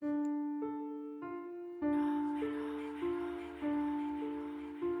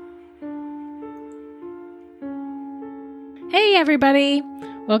everybody.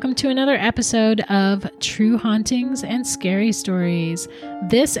 Welcome to another episode of True Hauntings and Scary Stories.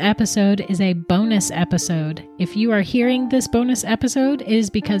 This episode is a bonus episode. If you are hearing this bonus episode, it is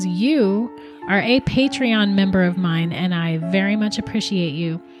because you are a Patreon member of mine, and I very much appreciate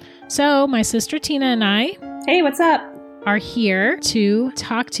you. So, my sister Tina and I... Hey, what's up? ...are here to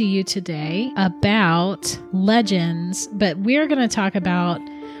talk to you today about legends, but we're going to talk about...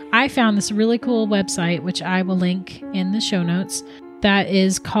 I found this really cool website, which I will link in the show notes, that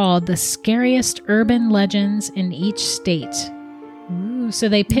is called The Scariest Urban Legends in Each State. Ooh, so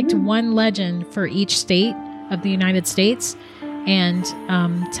they picked one legend for each state of the United States and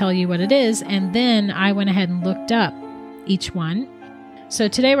tell you what it is. And then I went ahead and looked up each one. So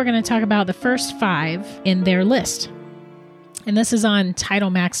today we're going to talk about the first 5 in their list. And this is on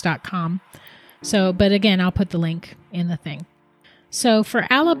TitleMax.com. So, but again, I'll put the link in the thing. So for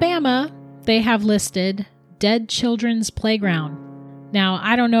Alabama, they have listed Dead Children's Playground. Now,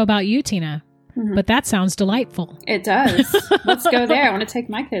 I don't know about you, Tina, but that sounds delightful. It does. Let's go there. I want to take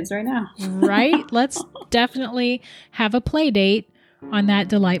my kids right now. Right? Let's definitely have a play date on that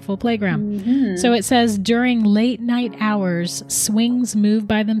delightful playground. Mm-hmm. So it says, during late night hours, swings move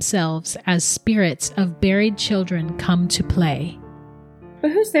by themselves as spirits of buried children come to play. But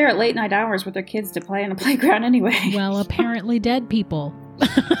who's there at late night hours with their kids to play in a playground anyway? Well, apparently dead people.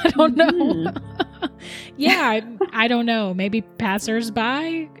 I don't know. Yeah, I don't know. Maybe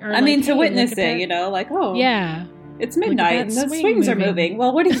passersby? Or to witness it, you know, like, oh. Yeah. It's midnight and the swings are moving.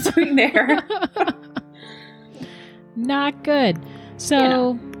 Well, what are you doing there? Not good.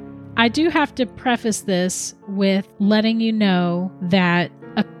 So, I do have to preface this with letting you know that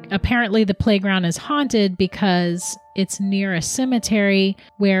apparently the playground is haunted because it's near a cemetery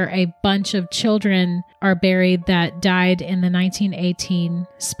where a bunch of children are buried that died in the 1918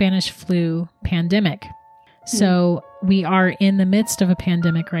 Spanish flu pandemic. So we are in the midst of a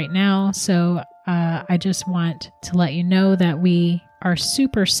pandemic right now. So I just want to let you know that we are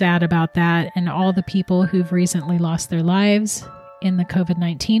super sad about that and all the people who've recently lost their lives in the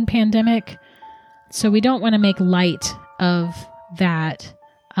COVID-19 pandemic. So we don't want to make light of that.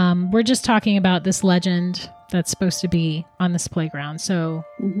 We're just talking about this legend that's supposed to be on this playground. So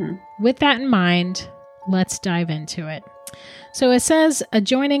with that in mind, let's dive into it. So it says,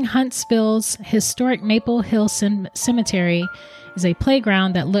 adjoining Huntsville's historic Maple Hill Cemetery is a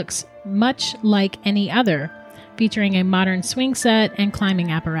playground that looks much like any other, featuring a modern swing set and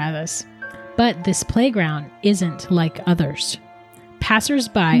climbing apparatus. But this playground isn't like others.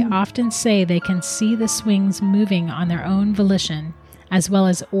 Passersby often say they can see the swings moving on their own volition, as well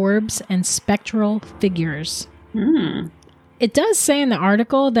as orbs and spectral figures. It does say in the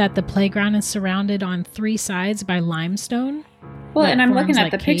article that the playground is surrounded on 3 sides by limestone. Well, and I'm looking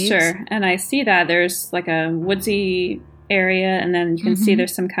at the picture, and I see that there's like a woodsy area, and then you can see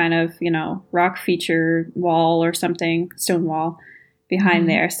there's some kind of, rock feature wall or something, stone wall behind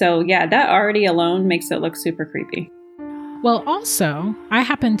there. So yeah, that already alone makes it look super creepy. Well, also, I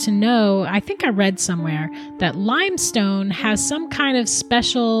happen to know, I think I read somewhere, that limestone has some kind of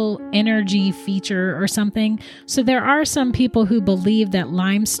special energy feature or something. So there are some people who believe that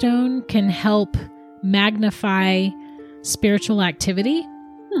limestone can help magnify spiritual activity.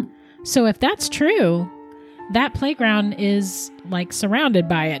 So if that's true, that playground is like surrounded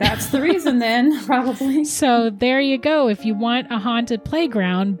by it. That's the reason then, probably. So there you go. If you want a haunted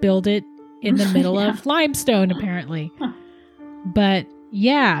playground, build it in the middle of limestone, apparently. But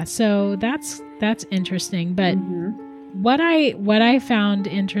yeah, so that's interesting. But what I found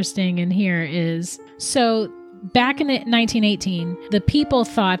interesting in here is, so back in 1918, the people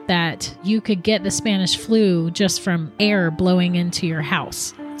thought that you could get the Spanish flu just from air blowing into your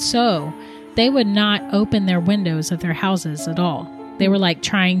house. So they would not open their windows of their houses at all. They were like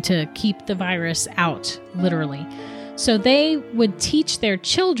trying to keep the virus out, literally. So they would teach their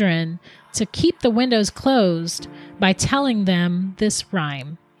children to keep the windows closed by telling them this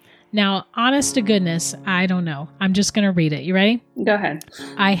rhyme. Now, honest to goodness, I don't know. I'm just going to read it. You ready? Go ahead.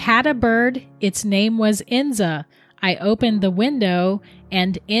 I had a bird. Its name was Enza. I opened the window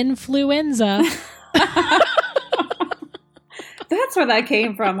and influenza. That's where that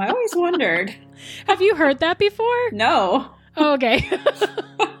came from. I always wondered. Have you heard that before? No. Oh, okay.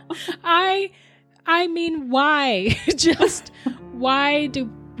 I mean, why? Just why do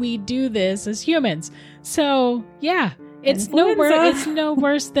we do this as humans? So yeah, it's no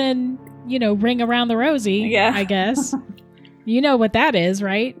worse than, Ring Around the Rosie, I guess. You know what that is,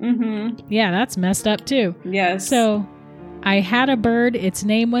 right? Yeah, that's messed up too. Yes. So I had a bird. Its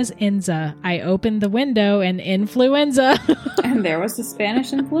name was Enza. I opened the window and influenza. And there was the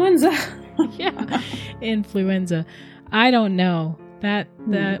Spanish influenza. Yeah, influenza. I don't know. That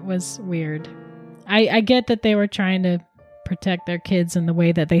was weird. I get that they were trying to protect their kids in the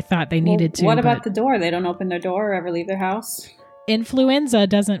way that they thought they needed to. What about the door? They don't open their door or ever leave their house? Influenza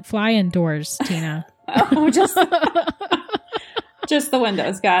doesn't fly indoors, Tina. Oh, just the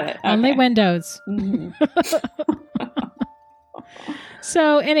windows. Got it. Okay. Only windows. Mm-hmm.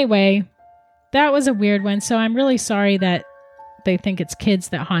 So anyway, that was a weird one. So I'm really sorry that they think it's kids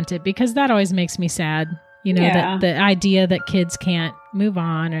that haunt it, because that always makes me sad. You know, that the idea that kids can't move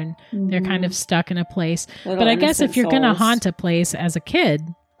on and they're kind of stuck in a place. But I guess if you're going to haunt a place as a kid,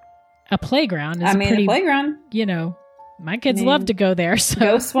 a playground is a playground. You know, my kids love to go there. So.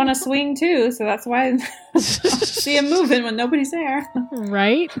 Ghosts want to swing too, so that's why I see them moving when nobody's there.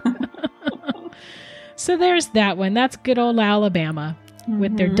 Right? So there's that one. That's good old Alabama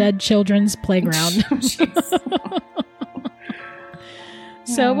with their dead children's playground.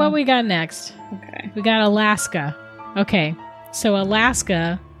 So what we got next? Okay. We got Alaska. Okay. So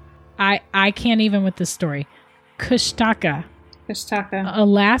Alaska, I can't even with this story. Kushtaka.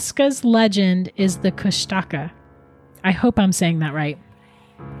 Alaska's legend is the Kushtaka. I hope I'm saying that right.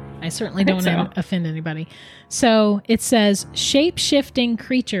 I certainly don't want to offend anybody. So it says shape-shifting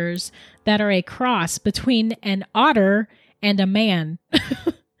creatures that are a cross between an otter and a man.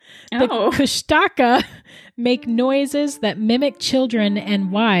 The Kushtaka make noises that mimic children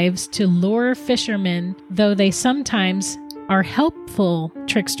and wives to lure fishermen, though they sometimes are helpful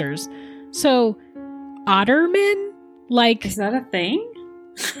tricksters. So, ottermen? Like, is that a thing?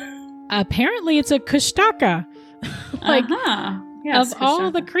 Apparently it's a Kushtaka. Like, yes, of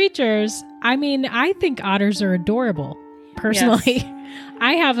all the creatures, I mean, I think otters are adorable, personally. Yes.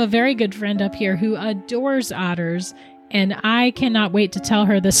 I have a very good friend up here who adores otters, and I cannot wait to tell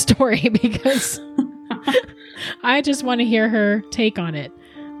her this story because I just want to hear her take on it.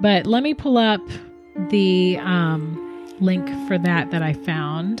 But let me pull up the link for that I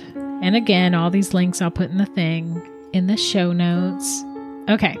found. And again, all these links I'll put in the thing in the show notes.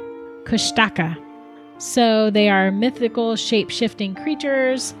 Okay, Kushtaka. So they are mythical shape-shifting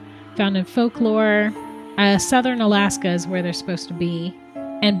creatures found in folklore. Southern Alaska is where they're supposed to be.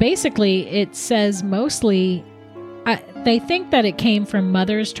 And basically, it says mostly... they think that it came from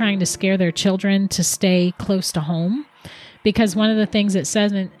mothers trying to scare their children to stay close to home, because one of the things it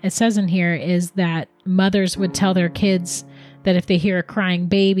says in here is that mothers would tell their kids that if they hear a crying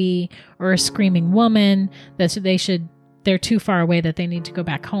baby or a screaming woman, that they're too far away, that they need to go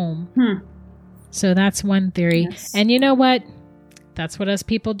back home. So that's one theory. Yes. And you know what? That's what us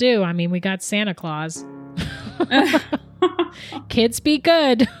people do. I mean, we got Santa Claus. Kids be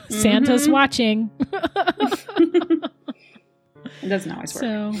good. Santa's watching. It doesn't always work.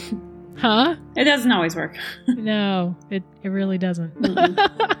 So, huh? It doesn't always work. No, it really doesn't.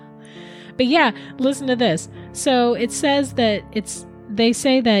 But yeah, listen to this. So it says that they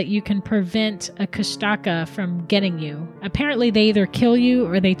say that you can prevent a Kushtaka from getting you. Apparently they either kill you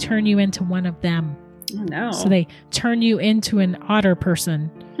or they turn you into one of them. Oh, no. So they turn you into an otter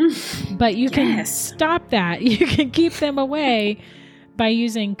person. But you can stop that. You can keep them away by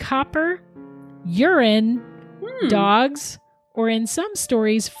using copper, urine, dogs, or in some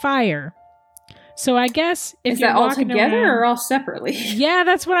stories, fire. So I guess if you're all together or all separately? Yeah,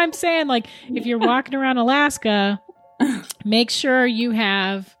 that's what I'm saying. Like, if you're walking around Alaska, make sure you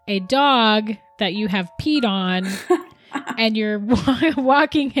have a dog that you have peed on, and you're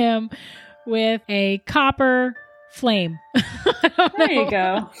walking him with a copper flame. There you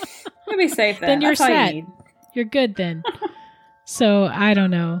go. You'll be safe then. Then you're set. You're good then. So I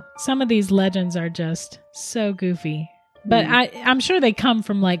don't know. Some of these legends are just so goofy. But I'm sure they come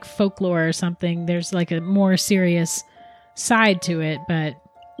from like folklore or something. There's like a more serious side to it, but...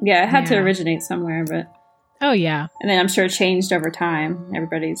 Yeah, it had to originate somewhere, but... Oh, yeah. And then I'm sure it changed over time.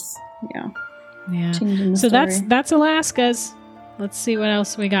 Everybody's, changing the story. So that's Alaska's. Let's see what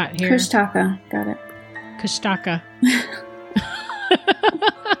else we got here. Kushtaka. Got it. Kushtaka.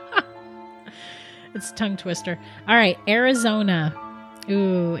 It's a tongue twister. All right, Arizona.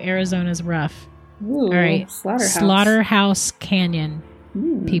 Ooh, Arizona's rough. Ooh, all right, Slaughterhouse Canyon,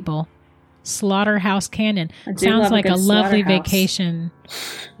 Ooh. People. Slaughterhouse Canyon. Sounds like a lovely vacation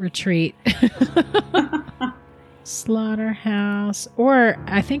retreat. Slaughterhouse, or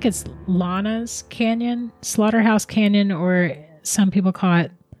I think it's Lana's Canyon. Slaughterhouse Canyon, or some people call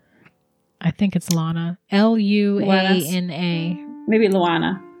it, I think it's Lana. Luana. Maybe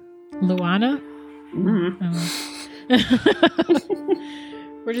Luana. Luana? Mm-hmm.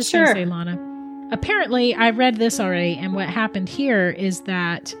 We're just going to say Lana. Apparently, I read this already, and what happened here is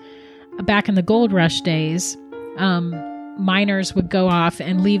that back in the gold rush days, miners would go off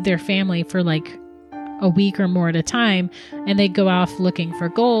and leave their family for like a week or more at a time, and they'd go off looking for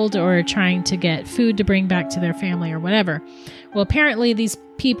gold or trying to get food to bring back to their family or whatever. Well, apparently this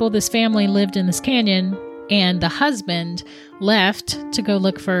family lived in this canyon, and the husband left to go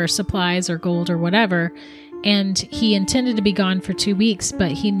look for supplies or gold or whatever, and he intended to be gone for 2 weeks,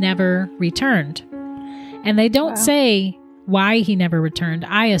 but he never returned. And they don't say why he never returned.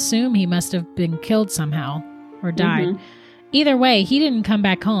 I assume he must have been killed somehow or died. Mm-hmm. Either way, he didn't come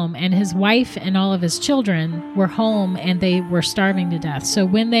back home, and his wife and all of his children were home, and they were starving to death. So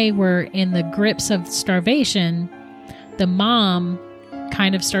when they were in the grips of starvation, the mom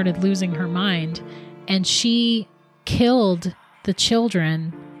kind of started losing her mind, and she killed the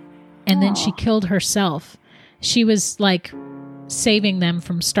children, and then she killed herself. She was like saving them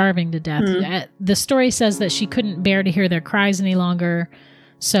from starving to death. The story says that she couldn't bear to hear their cries any longer,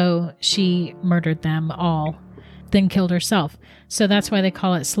 so she murdered them all, then killed herself. So that's why they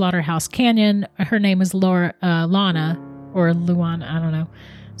call it Slaughterhouse Canyon. Her name is Lana, or Luan, I don't know.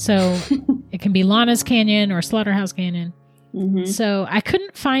 So it can be Lana's Canyon or Slaughterhouse Canyon. Mm-hmm. So I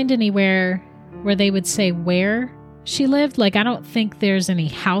couldn't find anywhere where they would say where she lived. Like, I don't think there's any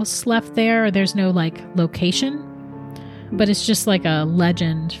house left there, or there's no like location, but it's just like a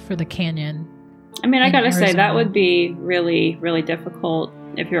legend for the canyon. I mean, I gotta say, that would be really, really difficult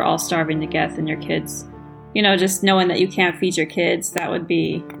if you're all starving to death and your kids, you know, just knowing that you can't feed your kids, that would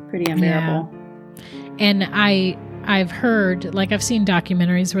be pretty unbearable. Yeah. And I've heard, like, I've seen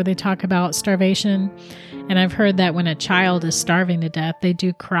documentaries where they talk about starvation, and I've heard that when a child is starving to death, they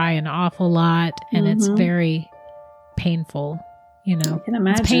do cry an awful lot, and it's very painful, you know. I can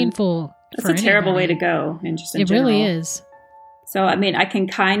imagine. It's painful. It's a terrible way to go, in general. Really is. So, I mean, I can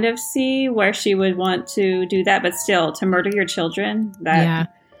kind of see where she would want to do that, but still, to murder your children, I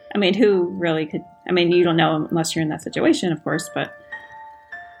mean, who really could? I mean, you don't know unless you're in that situation, of course, but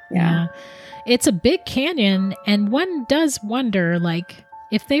yeah. It's a big canyon, and one does wonder, like,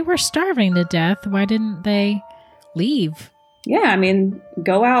 if they were starving to death, why didn't they leave? Yeah, I mean,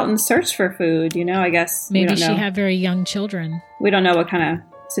 go out and search for food, you know, I guess. Maybe she had very young children. We don't know what kind of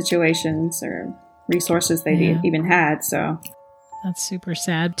situations or resources they even had, so. That's super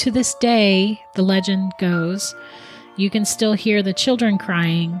sad. To this day, the legend goes, you can still hear the children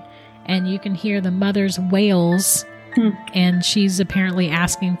crying, and you can hear the mother's wails, and she's apparently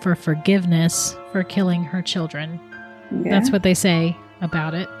asking for forgiveness for killing her children. Okay. That's what they say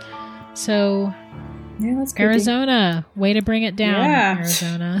about it. So, that's Arizona, way to bring it down,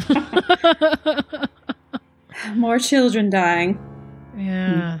 Arizona. More children dying.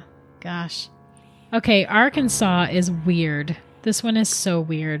 Yeah, gosh. Okay, Arkansas is weird. This one is so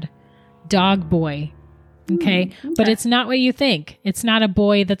weird. Dog boy. Okay? But it's not what you think. It's not a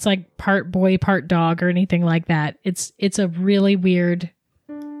boy that's like part boy, part dog or anything like that. It's a really weird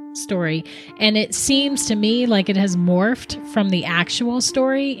story. And it seems to me like it has morphed from the actual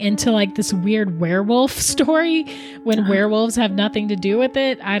story into like this weird werewolf story when werewolves have nothing to do with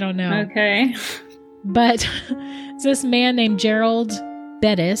it. I don't know. Okay. But it's this man named Gerald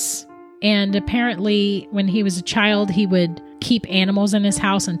Bettis. And apparently when he was a child, he would keep animals in his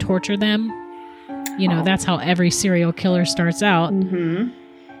house and torture them. You know, that's how every serial killer starts out. Mm-hmm.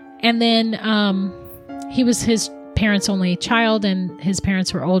 And then he was his parents' only child, and his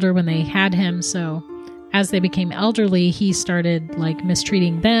parents were older when they had him. So as they became elderly, he started like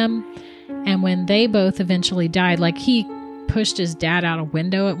mistreating them. And when they both eventually died, like he pushed his dad out a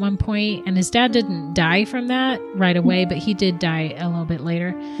window at one point, and his dad didn't die from that right away, but he did die a little bit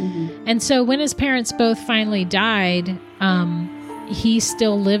later. Mm-hmm. And so when his parents both finally died, he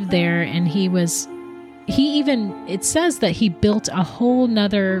still lived there, and it says that he built a whole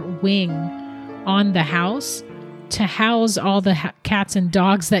nother wing on the house to house all the cats and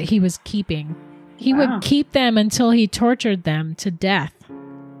dogs that he was keeping. He would keep them until he tortured them to death.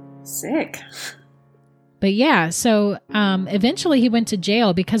 Sick. But yeah, so eventually he went to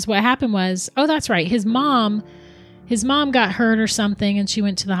jail because what happened was, that's right, his mom got hurt or something, and she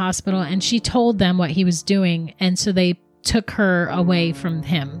went to the hospital, and she told them what he was doing, and so they took her away from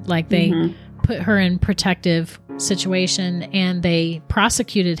him. Like they put her in protective situation, and they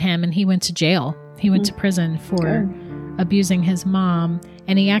prosecuted him, and he went to jail. He went to prison for abusing his mom,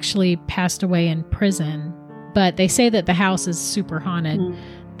 and he actually passed away in prison. But they say that the house is super haunted.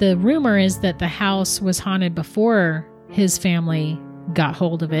 The rumor is that the house was haunted before his family got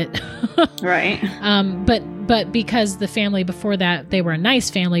hold of it. Right. But because the family before that, they were a nice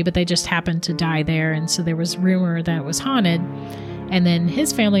family, but they just happened to die there. And so there was rumor that it was haunted. And then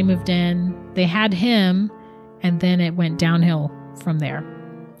his family moved in, they had him, and then it went downhill from there.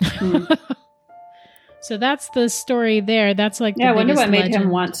 So that's the story there. That's like, I wonder what made him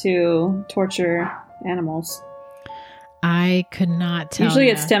want to torture animals. I could not tell. Usually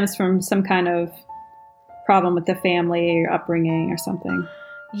it stems from some kind of problem with the family or upbringing or something.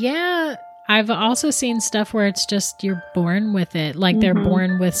 Yeah. I've also seen stuff where it's just you're born with it. Like they're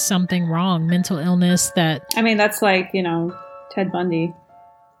born with something wrong, mental illness that... I mean, that's like, Ted Bundy.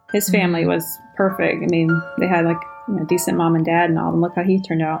 His family was perfect. I mean, they had like decent mom and dad and all, and look how he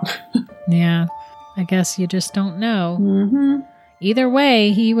turned out. Yeah. I guess you just don't know. Mm-hmm. Either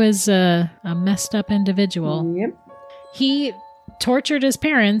way, he was a messed up individual. Yep. He tortured his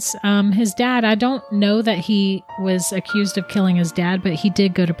parents. His dad, I don't know that he was accused of killing his dad, but he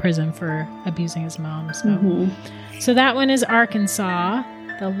did go to prison for abusing his mom. So that one is Arkansas.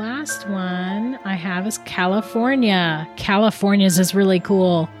 The last one I have is California. California's is really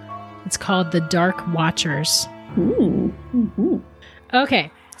cool. It's called the Dark Watchers. Ooh. Mm-hmm.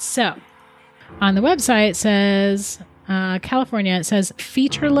 Okay, so on the website it says... California, it says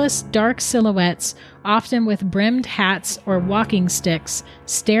featureless dark silhouettes, often with brimmed hats or walking sticks,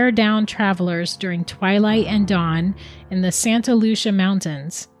 stare down travelers during twilight and dawn in the Santa Lucia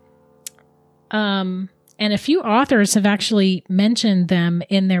Mountains. And a few authors have actually mentioned them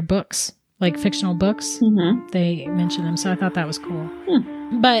in their books, like fictional books. Mm-hmm. They mention them, so I thought that was cool.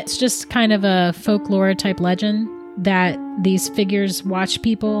 But it's just kind of a folklore type legend that these figures watch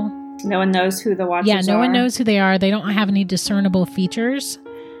people. No one knows who the watchers are. Yeah, no one knows who they are. They don't have any discernible features,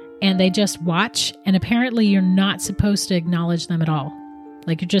 and they just watch, and apparently you're not supposed to acknowledge them at all.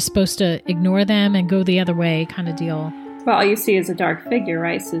 Like, you're just supposed to ignore them and go the other way kind of deal. Well, all you see is a dark figure,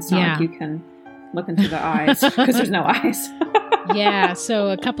 right? So it's not like you can look into the eyes, because there's no eyes. Yeah, so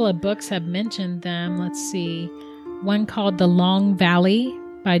a couple of books have mentioned them. Let's see. One called The Long Valley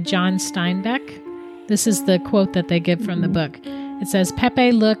by John Steinbeck. This is the quote that they give from the book. It says,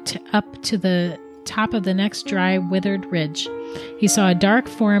 Pepe looked up to the top of the next dry, withered ridge. He saw a dark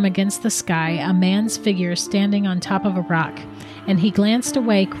form against the sky, a man's figure standing on top of a rock, and he glanced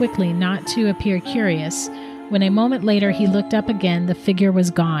away quickly not to appear curious. When a moment later he looked up again, the figure was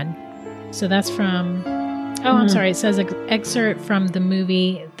gone. So that's from... Oh, I'm sorry. It says excerpt from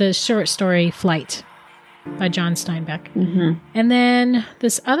the short story Flight by John Steinbeck. Mm-hmm. And then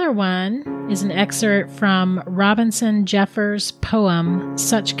this other one is an excerpt from Robinson Jeffers' poem,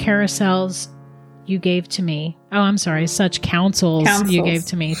 Such Carousels You Gave to Me. Oh, I'm sorry. Such counsels you gave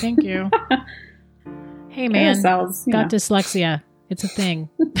to me. Thank you. Hey, man. Carousels, got dyslexia. It's a thing.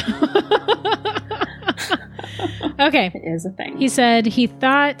 Okay. It is a thing. He said he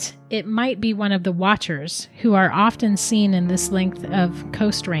thought it might be one of the watchers who are often seen in this length of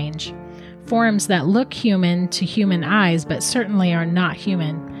coast range. Forms that look human to human eyes, but certainly are not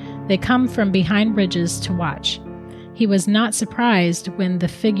human. They come from behind ridges to watch. He was not surprised when the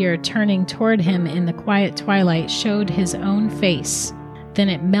figure turning toward him in the quiet twilight showed his own face. Then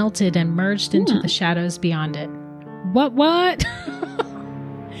it melted and merged into the shadows beyond it. What?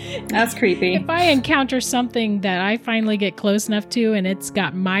 That's creepy. If I encounter something that I finally get close enough to and it's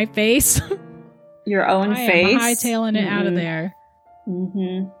got my face... Your own face? I am hightailing it out of there.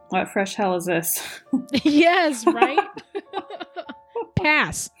 Mm-hmm. What fresh hell is this? Yes, right?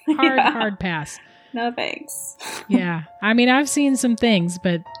 Pass. Hard pass. No thanks. Yeah. I mean, I've seen some things,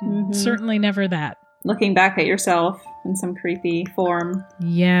 but certainly never that. Looking back at yourself in some creepy form.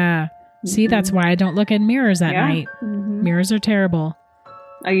 Yeah. See, that's why I don't look in mirrors at night. Mm-hmm. Mirrors are terrible.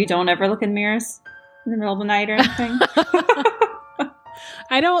 Oh, you don't ever look in mirrors in the middle of the night or anything?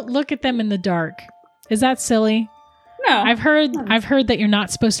 I don't look at them in the dark. Is that silly? No. I've heard that you're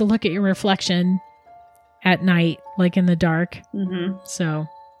not supposed to look at your reflection at night, like in the dark. Mm-hmm. So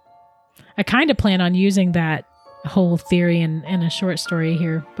I kind of plan on using that whole theory in a short story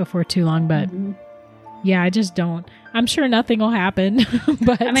here before too long, but yeah, I just don't. I'm sure nothing will happen.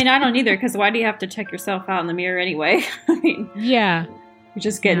 But I mean, I don't either, because why do you have to check yourself out in the mirror anyway? I mean, yeah. You're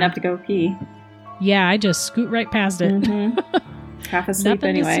just getting up to go pee. Yeah, I just scoot right past it. Mm-hmm. Half asleep Nothing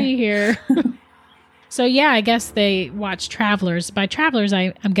anyway. To see here. So yeah, I guess they watch travelers. By travelers,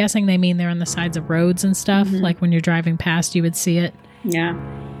 I'm guessing they mean they're on the sides of roads and stuff. Like when you're driving past, you would see it. Yeah.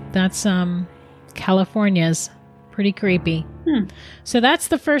 That's California's pretty creepy. So that's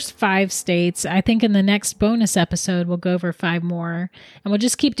the first 5 states. I think in the next bonus episode, we'll go over 5 more. And we'll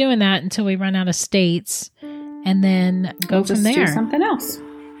just keep doing that until we run out of states. And then go from there. Do something else.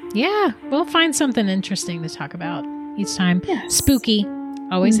 Yeah, we'll find something interesting to talk about each time. Yes. Spooky.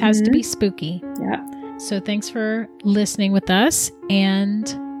 Always has to be spooky. Yeah. So thanks for listening with us,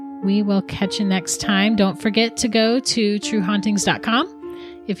 and we will catch you next time. Don't forget to go to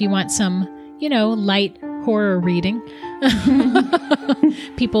truehauntings.com if you want some, light horror reading.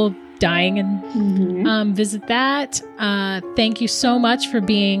 People dying, and visit that. Thank you so much for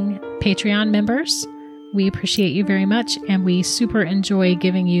being Patreon members. We appreciate you very much, and we super enjoy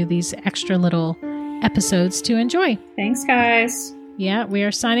giving you these extra little episodes to enjoy. Thanks, guys. Yeah, we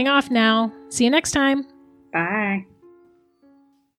are signing off now. See you next time. Bye.